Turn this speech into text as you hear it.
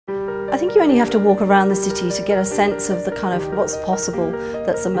I think you only have to walk around the city to get a sense of the kind of what's possible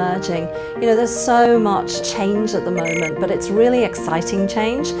that's emerging. You know, there's so much change at the moment, but it's really exciting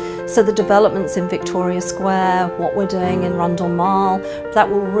change. So the developments in Victoria Square, what we're doing in Rundle Mall, that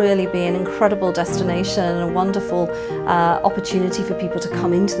will really be an incredible destination and a wonderful opportunity for people to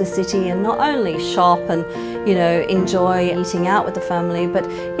come into the city and not only shop and, you know, enjoy eating out with the family, but,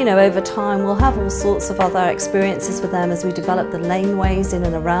 you know, over time we'll have all sorts of other experiences with them as we develop the laneways in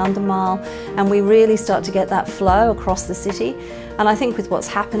and around the mall, and we really start to get that flow across the city. And I think with what's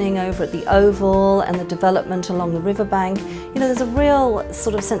happening over at the Oval and the development along the riverbank, you know, there's a real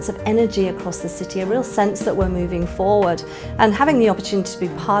sort of sense of energy across the city, a real sense that we're moving forward. And having the opportunity to be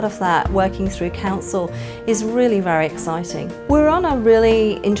part of that, working through council, is really very exciting. We're on a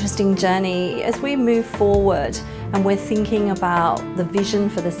really interesting journey as we move forward and we're thinking about the vision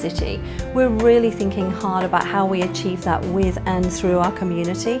for the city. We're really thinking hard about how we achieve that with and through our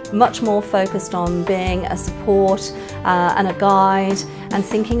community. Much more focused on being a support and a guide, and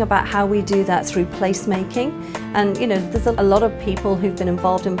thinking about how we do that through placemaking. And you know, there's a lot of people who've been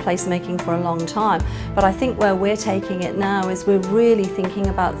involved in placemaking for a long time, but I think where we're taking it now is we're really thinking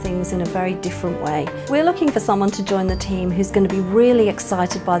about things in a very different way. We're looking for someone to join the team who's going to be really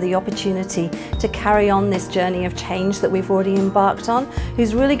excited by the opportunity to carry on this journey of change that we've already embarked on,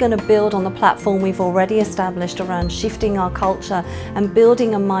 who's really going to build on the platform we've already established around shifting our culture and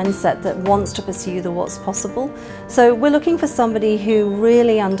building a mindset that wants to pursue the what's possible. So we're looking for somebody who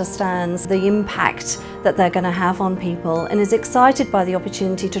really understands the impact that they're going to have on people and is excited by the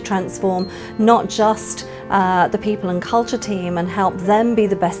opportunity to transform not just the people and culture team and help them be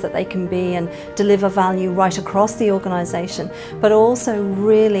the best that they can be and deliver value right across the organisation, but also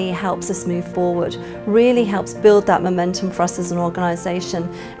really helps us move forward, really helps build that momentum for us as an organisation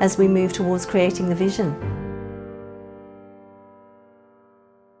as we move towards creating the vision.